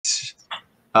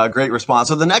Great response.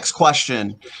 So the next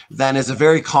question then is a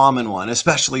very common one,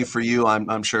 especially for you,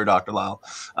 I'm sure, Dr. Lisle.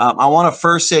 I want to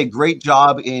first say great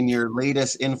job in your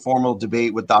latest informal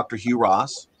debate with Dr. Hugh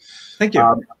Ross. Thank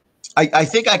you. I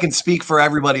think I can speak for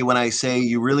everybody when I say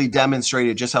you really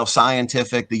demonstrated just how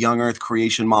scientific the young Earth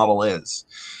creation model is.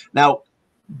 Now,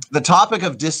 the topic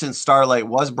of distant starlight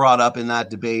was brought up in that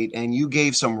debate, and you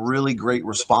gave some really great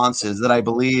responses that I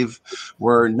believe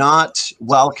were not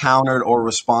well countered or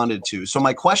responded to. So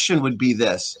my question would be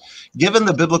this: given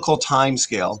the biblical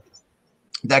timescale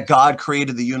that God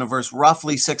created the universe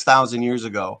roughly 6,000 years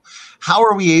ago, how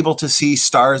are we able to see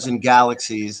stars and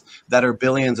galaxies that are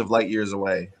billions of light years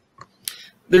away?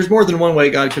 There's more than one way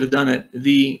God could have done it.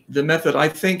 The method I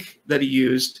think that he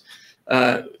used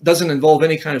doesn't involve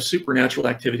any kind of supernatural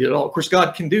activity at all. Of course,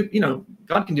 God can do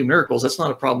miracles. That's not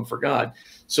a problem for God.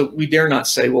 So we dare not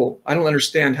say, well, I don't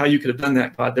understand how you could have done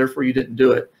that, God, therefore you didn't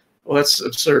do it. Well, that's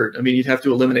absurd. I mean, you'd have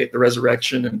to eliminate the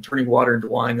resurrection and turning water into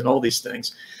wine and all these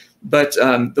things. But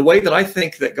the way that I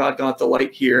think that God got the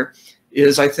light here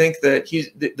is I think that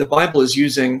the Bible is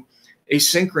using a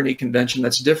synchrony convention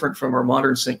that's different from our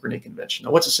modern synchrony convention.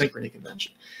 Now, what's a synchrony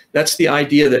convention? That's the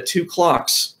idea that two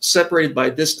clocks separated by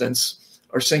distance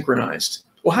are synchronized.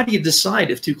 Well, how do you decide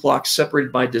if two clocks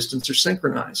separated by distance are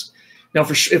synchronized? Now,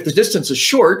 if the distance is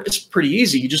short, it's pretty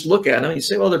easy. You just look at them and you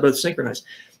say, well, they're both synchronized.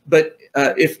 But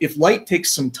if light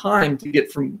takes some time to get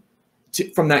from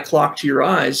that clock to your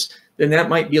eyes, then that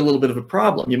might be a little bit of a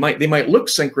problem. They might look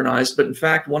synchronized, but in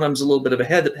fact, one of them's a little bit of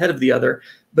ahead of the other,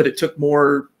 but it took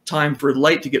more time for the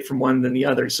light to get from one than the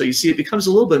other. So you see, it becomes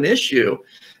a little bit of an issue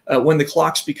when the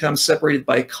clocks become separated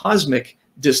by cosmic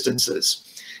distances.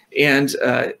 And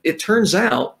it turns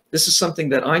out, this is something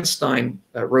that Einstein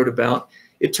wrote about,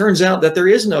 it turns out that there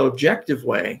is no objective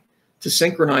way to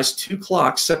synchronize two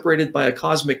clocks separated by a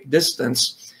cosmic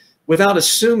distance without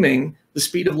assuming the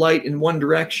speed of light in one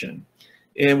direction.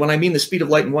 And when I mean the speed of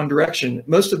light in one direction,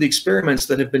 most of the experiments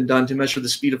that have been done to measure the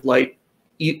speed of light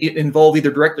involve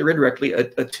either directly or indirectly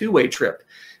a two-way trip.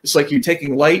 It's like you're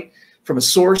taking light from a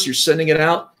source, you're sending it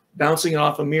out, bouncing it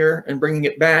off a mirror and bringing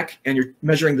it back, and you're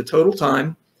measuring the total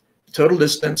time, the total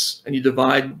distance, and you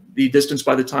divide the distance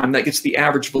by the time. That gets the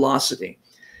average velocity.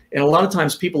 And a lot of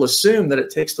times people assume that it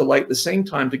takes the light the same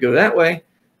time to go that way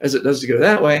as it does to go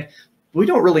that way. We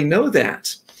don't really know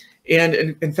that. And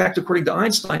in fact, according to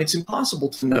Einstein, it's impossible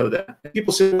to know that. And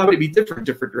people say, why would it be different in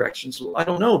different directions? Well, I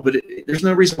don't know, but there's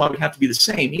no reason why it would have to be the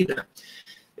same either.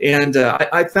 And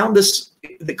I found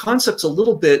the concept's a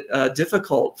little bit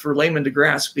difficult for laymen to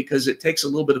grasp because it takes a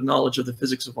little bit of knowledge of the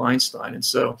physics of Einstein. And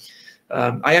so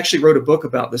I actually wrote a book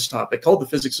about this topic called The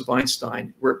Physics of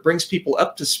Einstein, where it brings people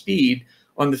up to speed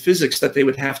on the physics that they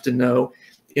would have to know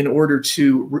in order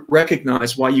to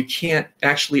recognize why you can't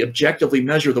actually objectively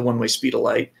measure the one-way speed of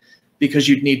light, because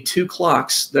you'd need two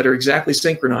clocks that are exactly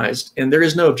synchronized, and there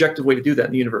is no objective way to do that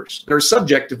in the universe. There are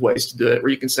subjective ways to do it,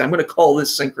 where you can say, I'm going to call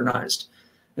this synchronized,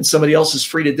 and somebody else is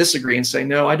free to disagree and say,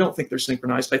 no, I don't think they're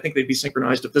synchronized. I think they'd be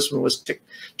synchronized if this one was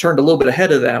turned a little bit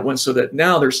ahead of that one, so that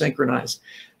now they're synchronized.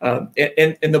 And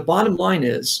the bottom line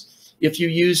is, if you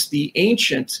use the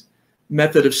ancient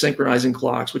method of synchronizing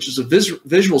clocks, which is a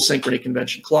visual synchrony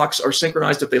convention, clocks are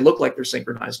synchronized if they look like they're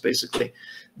synchronized, basically,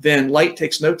 then light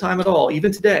takes no time at all,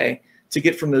 even today, to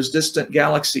get from those distant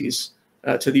galaxies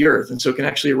to the Earth. And so it can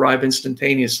actually arrive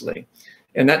instantaneously.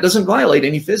 And that doesn't violate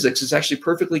any physics. It's actually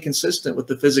perfectly consistent with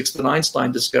the physics that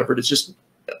Einstein discovered. It's just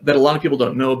that a lot of people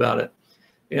don't know about it.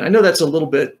 And I know that's a little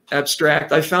bit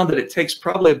abstract. I found that it takes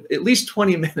probably at least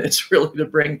 20 minutes really to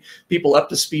bring people up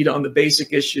to speed on the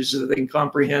basic issues so that they can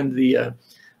comprehend the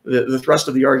thrust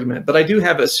of the argument. But I do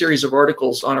have a series of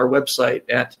articles on our website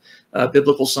at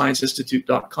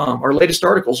biblicalscienceinstitute.com. Our latest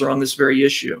articles are on this very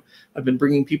issue. I've been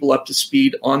bringing people up to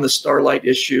speed on the Starlight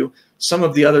issue, some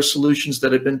of the other solutions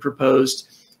that have been proposed,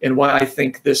 and why I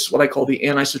think this, what I call the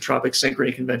anisotropic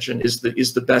synchrony convention, is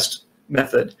the best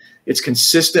method. It's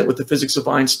consistent with the physics of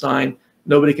Einstein.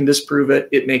 Nobody can disprove it.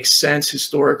 It makes sense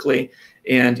historically.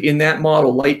 And in that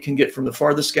model, light can get from the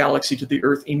farthest galaxy to the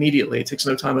Earth immediately. It takes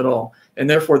no time at all. And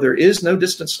therefore, there is no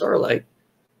distant starlight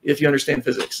if you understand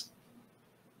physics.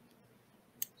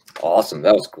 Awesome.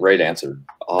 That was a great answer.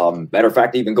 Matter of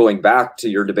fact, even going back to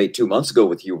your debate 2 months ago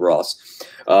with Hugh Ross,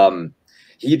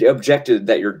 he objected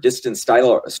that your distant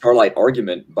starlight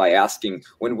argument by asking,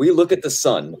 when we look at the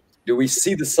sun, do we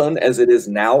see the sun as it is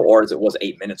now or as it was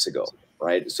 8 minutes ago?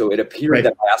 Right. So it appeared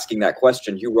that by asking that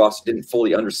question, Hugh Ross didn't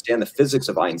fully understand the physics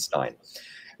of Einstein.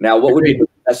 Now, what would be the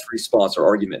best response or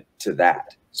argument to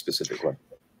that specific question?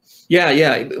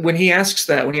 Yeah. When he asks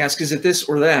that, when he asks, is it this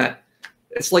or that?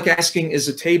 It's like asking, is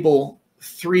a table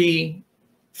 3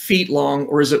 feet long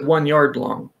or is it 1 yard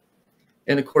long?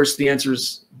 And of course, the answer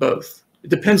is both. It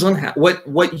depends on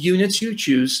what units you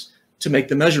choose to make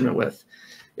the measurement with.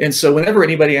 And so whenever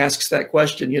anybody asks that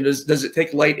question, does it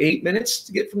take light 8 minutes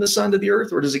to get from the sun to the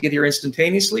earth, or does it get here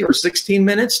instantaneously, or 16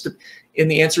 minutes? And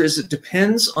the answer is it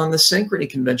depends on the synchrony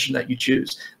convention that you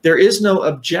choose. There is no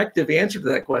objective answer to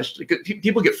that question.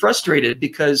 People get frustrated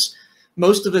because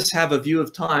most of us have a view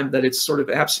of time that it's sort of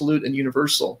absolute and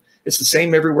universal. It's the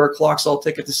same everywhere. Clocks all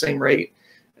tick at the same rate.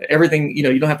 Everything, you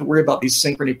don't have to worry about these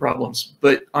synchrony problems.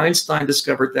 But Einstein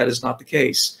discovered that is not the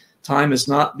case. Time is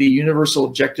not the universal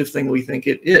objective thing we think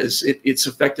it is. It's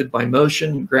affected by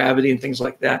motion, gravity, and things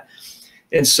like that.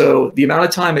 And so the amount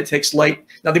of time it takes light,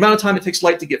 now the amount of time it takes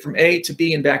light to get from A to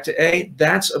B and back to A,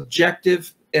 that's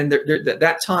objective, and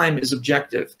that time is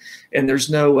objective. And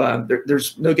there's no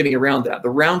getting around that.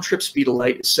 The round trip speed of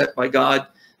light is set by God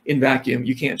in vacuum.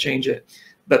 You can't change it.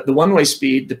 But the one-way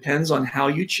speed depends on how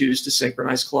you choose to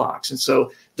synchronize clocks. And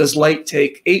so does light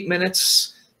take 8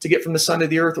 minutes to get from the sun to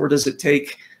the earth, or does it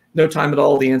take no time at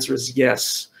all? The answer is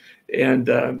yes. And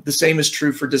the same is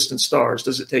true for distant stars.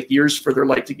 Does it take years for their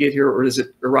light to get here, or does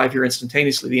it arrive here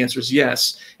instantaneously? The answer is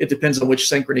yes. It depends on which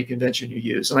synchrony convention you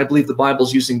use. And I believe the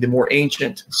Bible's using the more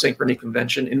ancient synchrony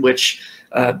convention, in which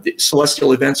the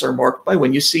celestial events are marked by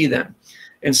when you see them.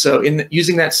 And so in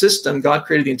using that system, God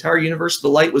created the entire universe. The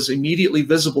light was immediately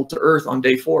visible to Earth on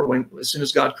day 4, as soon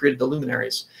as God created the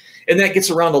luminaries. And that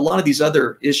gets around a lot of these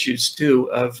other issues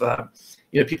too of,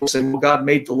 people saying, well, God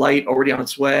made the light already on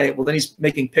its way. Well, then he's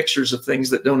making pictures of things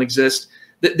that don't exist.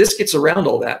 This gets around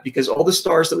all that, because all the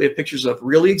stars that we have pictures of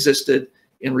really existed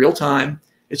in real time.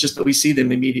 It's just that we see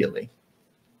them immediately.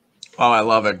 Oh, I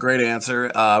love it. Great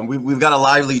answer. We've got a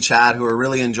lively chat who are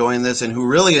really enjoying this, and who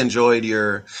really enjoyed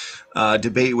your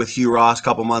debate with Hugh Ross a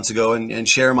couple months ago, and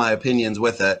share my opinions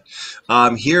with it.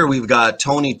 Here we've got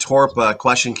Tony Torpa.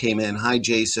 Question came in. Hi,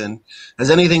 Jason.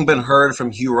 Has anything been heard from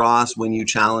Hugh Ross when you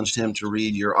challenged him to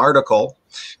read your article,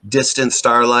 Distant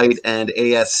Starlight and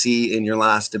ASC, in your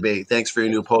last debate? Thanks for your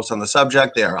new posts on the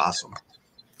subject. They are awesome.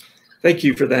 Thank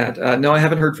you for that. No, I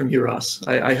haven't heard from Hugh Ross.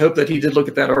 I hope that he did look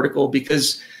at that article,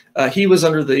 because he was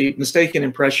under the mistaken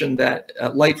impression that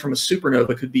light from a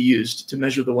supernova could be used to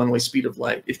measure the one-way speed of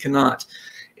light. It cannot.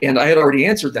 And I had already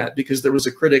answered that, because there was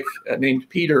a critic named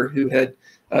Peter who had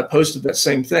posted that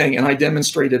same thing. And I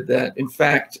demonstrated that, in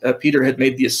fact, Peter had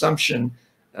made the assumption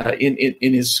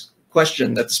in his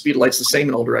question that the speed of light's the same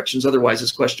in all directions. Otherwise,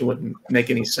 his question wouldn't make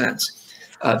any sense.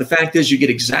 The fact is, you get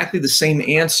exactly the same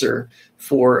answer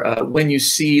for when you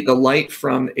see the light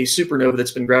from a supernova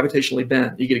that's been gravitationally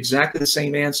bent. You get exactly the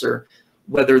same answer,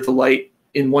 whether the light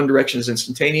in one direction is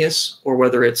instantaneous, or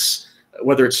whether it's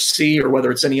C, or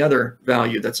whether it's any other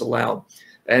value that's allowed.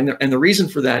 And the reason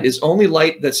for that is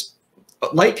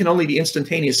light can only be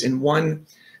instantaneous in one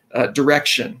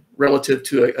direction relative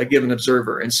to a given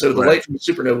observer. And so the light from the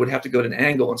supernova would have to go at an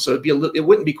angle. And so it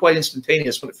wouldn't be quite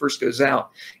instantaneous when it first goes out,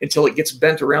 until it gets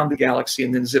bent around the galaxy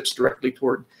and then zips directly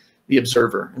toward the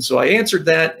observer. And so I answered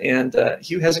that, and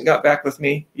Hugh hasn't got back with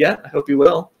me yet. I hope he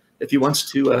will. If he wants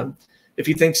to, if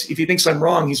he thinks I'm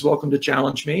wrong, he's welcome to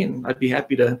challenge me, and I'd be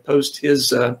happy to post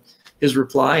his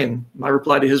reply and my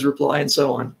reply to his reply, and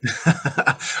so on.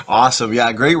 Awesome.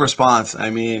 Yeah, great response. I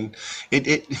mean,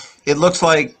 it looks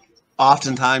like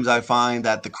oftentimes I find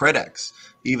that the critics,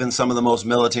 even some of the most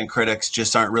militant critics,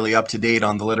 just aren't really up to date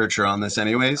on the literature on this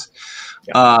anyways.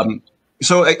 Yeah.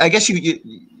 So I guess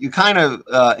you kind of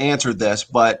answered this,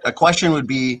 but a question would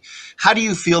be, how do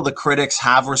you feel the critics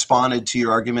have responded to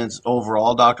your arguments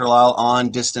overall, Dr. Lisle,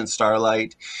 on distant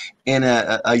starlight in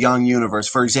a young universe?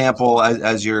 For example,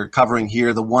 as you're covering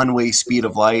here, the one-way speed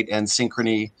of light and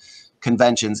synchrony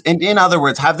conventions. In other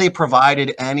words, have they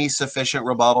provided any sufficient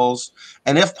rebuttals?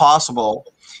 And if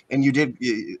possible, and you did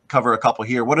cover a couple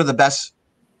here, what are the best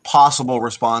possible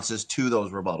responses to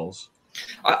those rebuttals?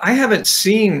 I haven't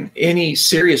seen any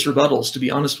serious rebuttals, to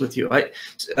be honest with you.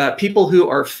 People who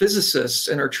are physicists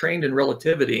and are trained in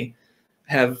relativity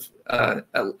have,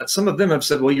 some of them have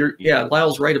said, well,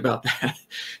 Lisle's right about that.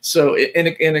 So,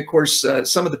 and of course,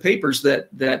 some of the papers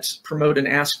that promote an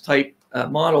ask type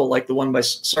model, like the one by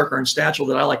Sarkar and Stachel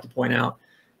that I like to point out,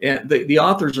 and the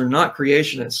authors are not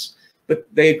creationists, but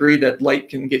they agree that light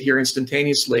can get here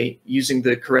instantaneously using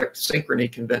the correct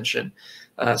synchrony convention.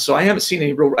 So I haven't seen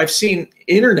any real. I've seen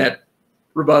internet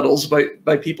rebuttals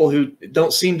by people who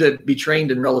don't seem to be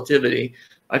trained in relativity.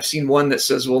 I've seen one that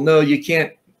says, well, no, you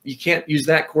can't use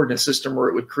that coordinate system, or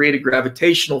it would create a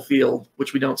gravitational field,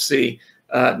 which we don't see.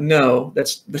 No,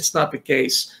 that's not the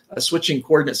case. Switching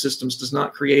coordinate systems does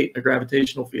not create a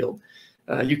gravitational field.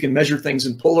 You can measure things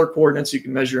in polar coordinates. You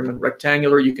can measure them in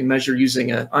rectangular. You can measure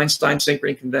using an Einstein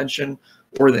synchrony convention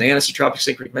or the anisotropic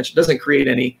synchrony convention. It doesn't create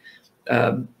any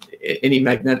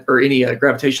magnetic or any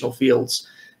gravitational fields.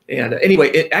 And anyway,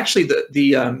 it actually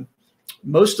the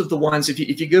most of the ones, if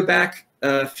you go back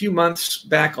a few months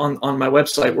back on my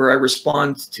website where I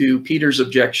respond to Peter's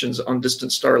objections on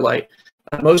distant starlight,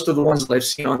 most of the ones that I've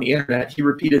seen on the internet, he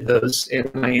repeated those and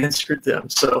I answered them.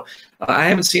 So I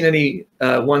haven't seen any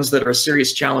ones that are a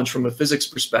serious challenge from a physics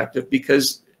perspective,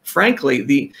 because frankly,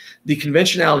 the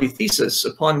conventionality thesis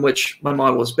upon which my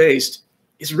model is based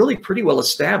is really pretty well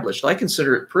established. I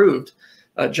consider it proved.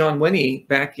 John Winnie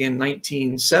back in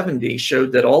 1970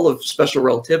 showed that all of special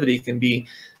relativity can be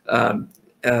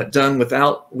done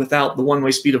without the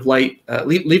one-way speed of light,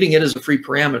 leaving it as a free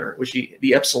parameter, which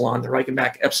the epsilon, the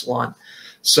Reichenbach epsilon.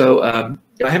 So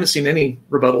I haven't seen any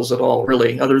rebuttals at all,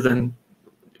 really, other than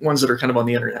ones that are kind of on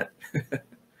the internet,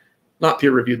 not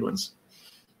peer-reviewed ones.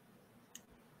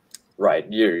 Right,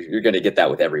 you're going to get that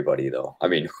with everybody, though. I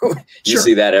mean, you Sure.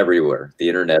 see that everywhere. The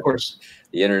internet, Of course.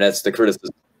 The internet's the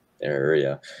criticism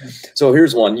area. So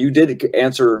here's one. You did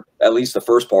answer at least the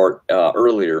first part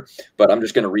earlier, but I'm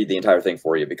just going to read the entire thing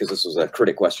for you because this was a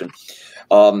critic question.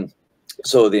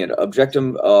 So the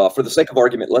objectum, for the sake of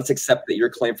argument, let's accept that your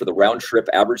claim for the round trip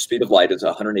average speed of light is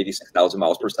 186,000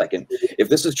 miles per second. If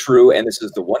this is true, and this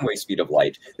is the one-way speed of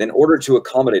light, then in order to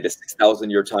accommodate a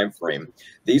 6,000-year time frame,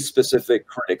 these specific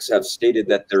critics have stated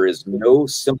that there is no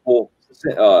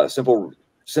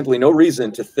simply no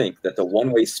reason to think that the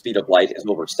one-way speed of light is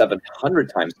over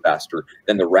 700 times faster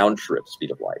than the round trip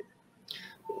speed of light.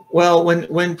 Well,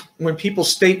 when people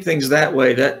state things that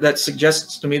way, that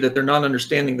suggests to me that they're not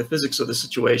understanding the physics of the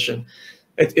situation.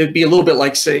 It'd be a little bit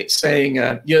like saying, you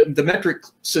know, the metric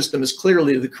system is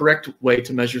clearly the correct way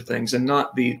to measure things, and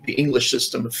not the English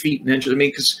system of feet and inches. I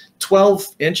mean, because 12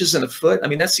 inches in a foot, I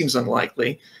mean, that seems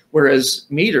unlikely. Whereas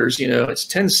meters, you know, it's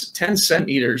 10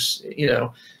 centimeters, you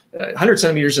know, 100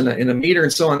 centimeters in a meter,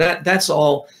 and so on. That's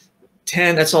all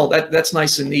 10. That's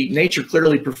nice and neat. Nature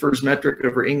clearly prefers metric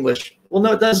over English. Well,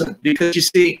 no, it doesn't, because you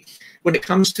see, when it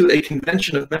comes to a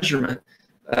convention of measurement,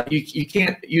 you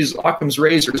can't use Occam's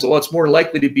razor. Well, it's more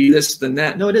likely to be this than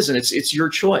that. No, it isn't. It's your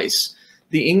choice.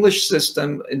 The English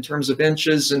system, in terms of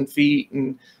inches and feet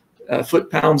and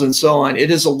foot-pounds and so on,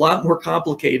 it is a lot more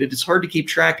complicated. It's hard to keep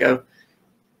track of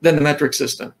than the metric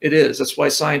system. It is. That's why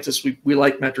scientists, we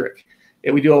like metric.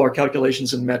 And we do all our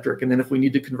calculations in metric, and then if we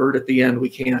need to convert at the end, we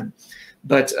can.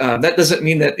 But that doesn't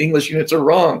mean that English units are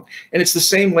wrong. And it's the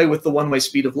same way with the one-way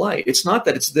speed of light. It's not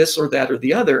that it's this or that or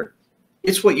the other.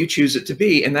 It's what you choose it to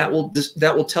be, and that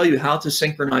will tell you how to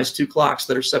synchronize two clocks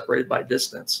that are separated by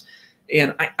distance.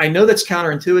 And I know that's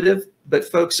counterintuitive, but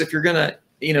folks, if you're gonna,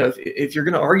 you know, if you're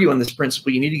gonna argue on this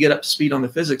principle, you need to get up to speed on the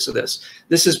physics of this.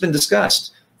 This has been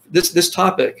discussed. This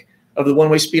topic of the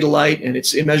one-way speed of light and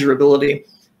its immeasurability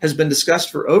has been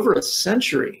discussed for over a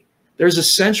century. There's a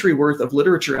century worth of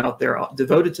literature out there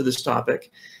devoted to this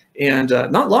topic. And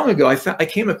not long ago, I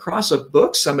came across a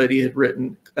book somebody had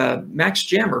written. Max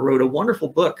Jammer wrote a wonderful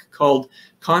book called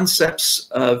Concepts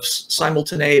of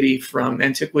Simultaneity from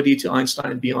Antiquity to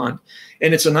Einstein and Beyond.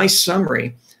 And it's a nice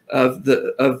summary of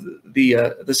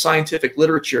the scientific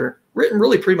literature, written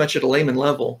really pretty much at a layman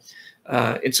level.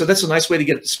 And so that's a nice way to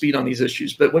get up to speed on these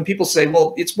issues. But when people say,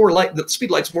 well, it's more like the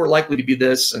speed light's more likely to be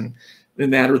this and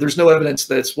than that, or there's no evidence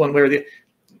that it's one way or the other.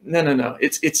 No.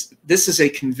 This is a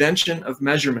convention of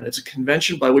measurement. It's a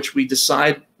convention by which we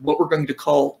decide what we're going to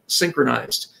call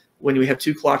synchronized when we have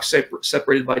two clocks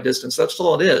separated by distance. That's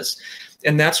all it is.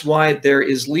 And that's why there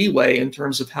is leeway in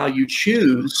terms of how you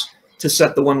choose to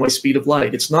set the one-way speed of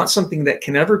light. It's not something that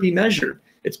can ever be measured.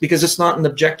 It's because it's not an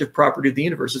objective property of the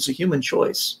universe. It's a human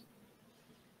choice.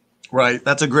 Right.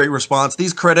 That's a great response.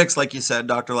 These critics, like you said,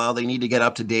 Dr. Lisle, they need to get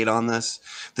up to date on this.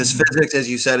 This physics, as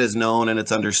you said, is known and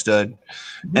it's understood.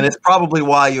 And it's probably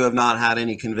why you have not had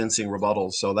any convincing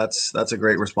rebuttals. So that's a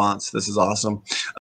great response. This is awesome.